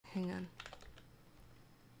Hang on.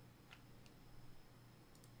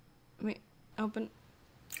 Wait, open.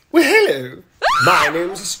 Well, hello. My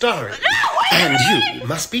name's Astarion. And you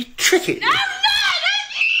must be Tricky. I'm not!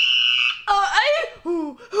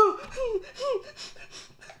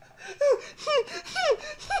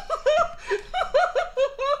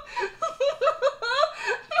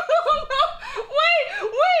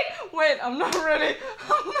 Wait, I'm not ready.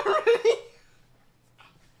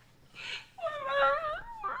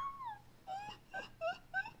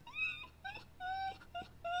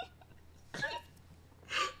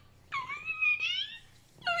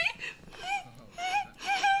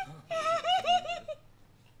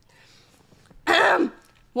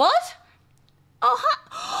 What? Oh, hi.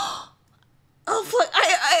 Oh, fuck.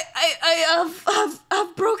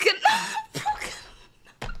 I've broken.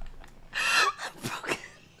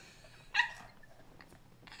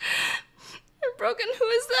 I've broken. Who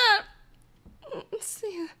is that? Let's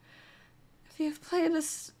see. If you've played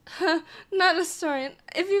not Astarion.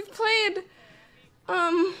 If you've played,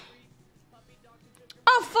 oh,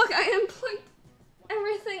 fuck, I unplugged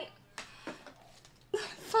everything.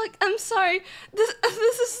 Fuck, I'm sorry. This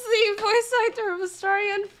is the voice actor of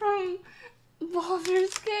Astarion from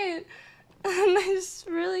Baldur's Gate. And I just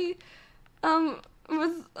really,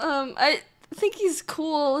 I think he's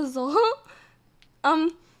cool as all.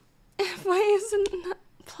 Why isn't that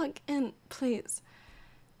plug in, please?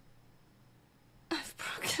 I've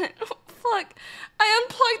broken it. Oh, fuck. I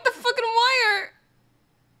unplugged the fucking wire.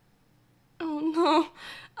 Oh, no.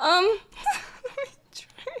 Let me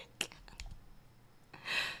try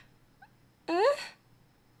again.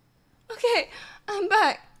 Okay, I'm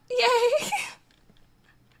back. Yay!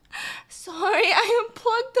 Sorry, I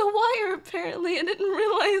unplugged the wire apparently. I didn't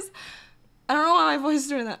realize. I don't know why my voice is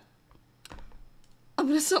doing that. I'm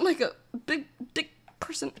gonna sound like a big dick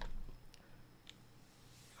person.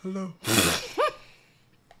 Hello.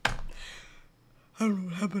 I don't know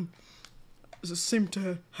what happened. I just seemed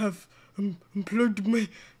to have unplugged my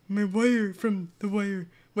wire from the wire.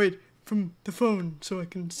 Wait, from the phone, so I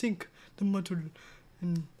can sync the module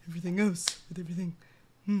and everything else with everything.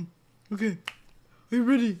 Okay. Are you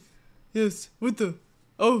ready? Yes. What the?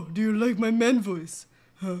 Oh, do you like my man voice?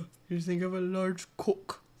 You think I have a large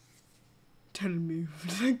cock? Tell me,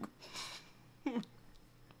 like.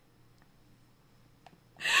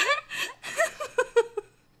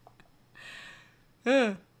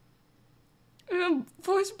 Yeah.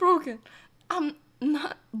 Voice broken. I'm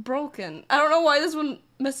not broken. I don't know why this one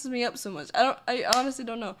messes me up so much. I honestly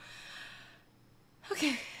don't know.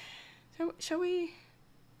 Okay. Shall we?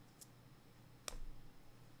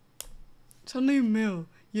 Sunday mail.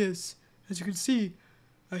 Yes. As you can see,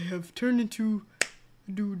 I have turned into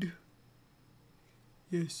a dude.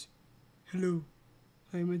 Yes. Hello.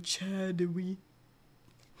 I'm a Trickywii.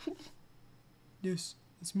 Yes,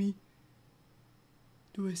 it's me.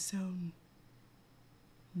 Do I sound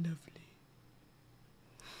lovely?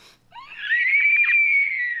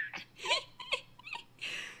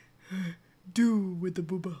 Do with the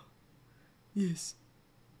booba. Yes.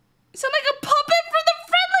 You sound like a puppet for the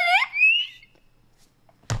friendly.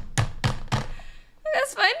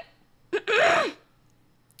 That's fine.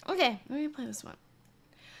 Okay, let me play this one.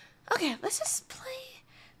 Okay, let's just play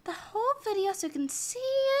the whole video so you can see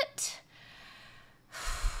it.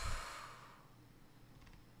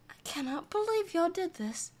 I cannot believe y'all did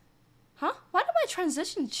this. Huh? Why did my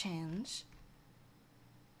transition change?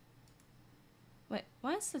 Wait,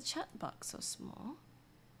 why is the chat box so small?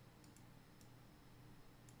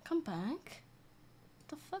 Come back. What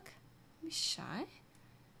the fuck? Are we shy?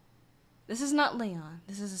 This is not Leon.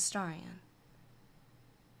 This is Astarion.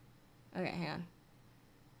 Okay, hang on.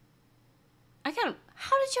 I can't.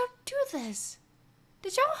 How did y'all do this?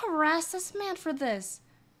 Did y'all harass this man for this?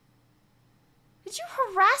 Did you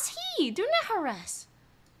harass? Do not harass.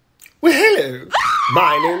 Well, hello.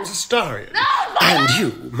 My name's Astarion. And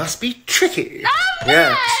you must be Tricky.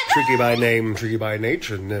 Yes, tricky by name, tricky by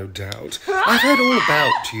nature, no doubt. I've heard all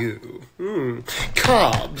about you.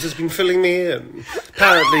 Carbs has been filling me in.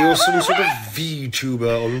 Apparently you're some sort of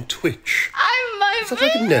VTuber on Twitch. Sounds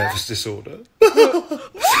like a nervous disorder.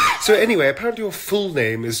 So anyway, apparently your full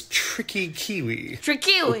name is Trickywii.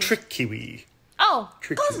 Trickywii. Or Trickywii. Oh,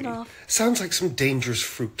 Trickywii. close enough. Sounds like some dangerous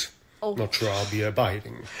fruit. Oh. Not sure I'll be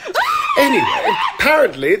abiding. Anyway,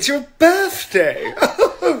 apparently it's your birthday.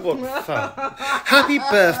 What fun. Happy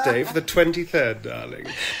birthday for the 23rd, darling.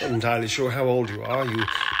 Not entirely sure how old you are, you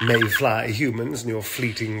may-fly humans in your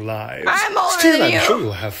fleeting lives. I'm older Still, than I'm you. sure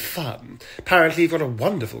you'll have fun. Apparently you've got a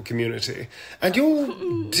wonderful community. And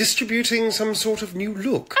you're distributing some sort of new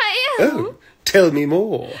look. I am. Oh, tell me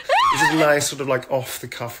more. It's just a nice sort of like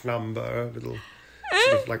off-the-cuff number, a little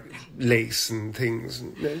sort of like lace and things.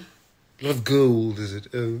 And, no? A lot of gold, is it?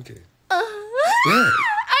 Oh, okay. Yeah.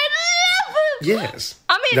 I love him! Yes.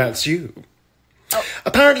 I mean... That's you.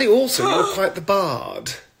 Apparently also you're quite the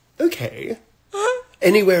bard. Okay.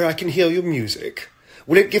 Anywhere I can hear your music.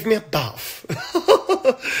 Will it give me a buff?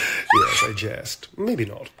 Yes, I jest. Maybe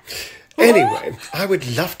not. Anyway, I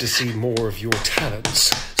would love to see more of your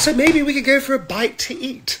talents. So maybe we could go for a bite to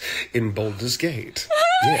eat in Baldur's Gate.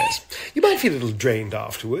 Yes. You might feel a little drained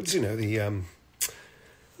afterwards, you know, the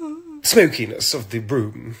smokiness of the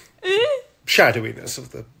room. Shadowiness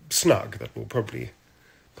of the snug that we'll probably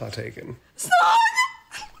partake in. Snug!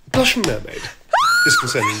 Blushing mermaid.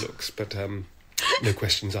 Disconcerting looks, but no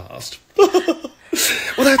questions asked.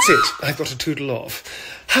 Well, that's it. I've got to toodle off.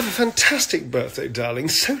 Have a fantastic birthday, darling.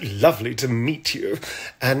 So lovely to meet you.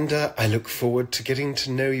 And I look forward to getting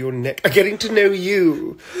to know getting to know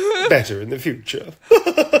you better in the future.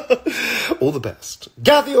 All the best.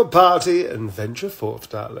 Gather your party and venture forth,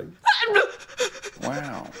 darling.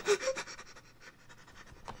 Wow.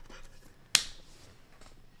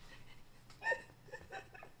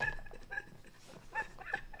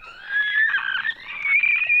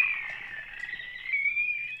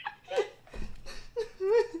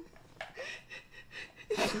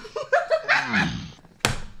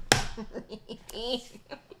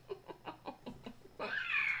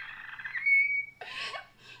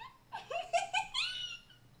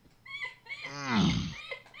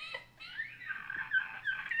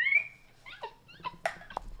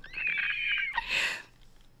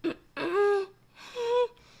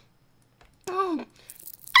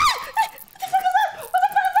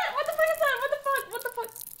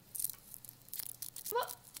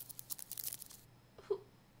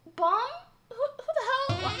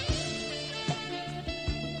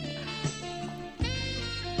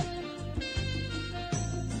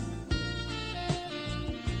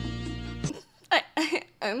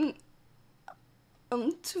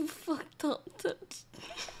 I'm too fucked up to...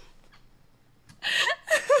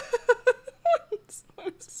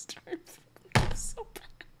 I'm so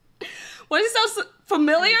bad. Why does it sound so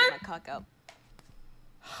familiar? My cock up.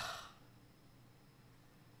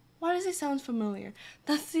 Why does he sound familiar?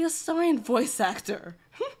 That's the Astarion voice actor.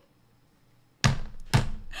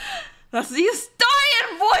 That's the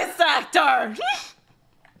Astarion voice actor!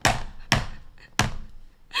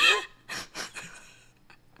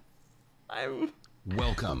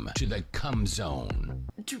 Welcome to the cum zone.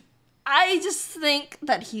 I just think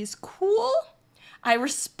that he's cool. I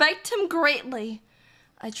respect him greatly.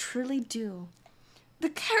 I truly do. The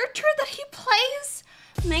character that he plays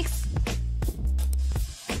makes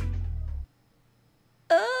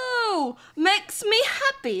me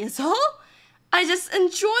happy, is all. I just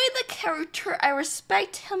enjoy the character. I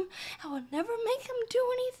respect him. I would never make him do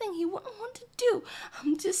anything he wouldn't want to do.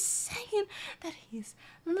 I'm just saying that he's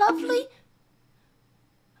lovely.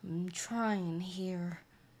 I'm trying here.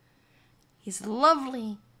 He's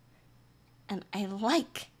lovely. And I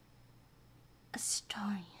like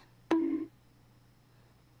Astarion.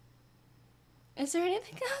 Is there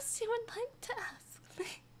anything else you would like to ask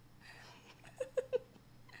me?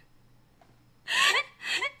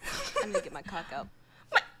 I'm gonna get my cock up.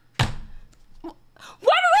 Why do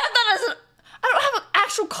I have that as a... I don't have an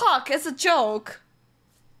actual cock. It's a joke.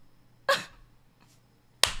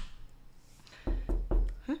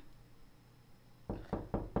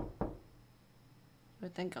 I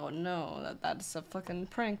think I would know that that's a fucking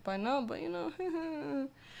prank by now, but you know.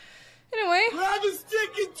 Anyway. Grab a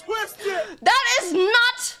stick and twist it! That is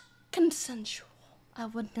not consensual. I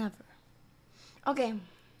would never. Okay.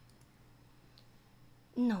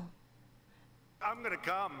 No. I'm gonna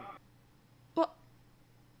come. What?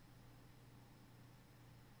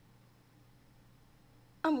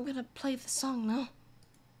 I'm gonna play the song now.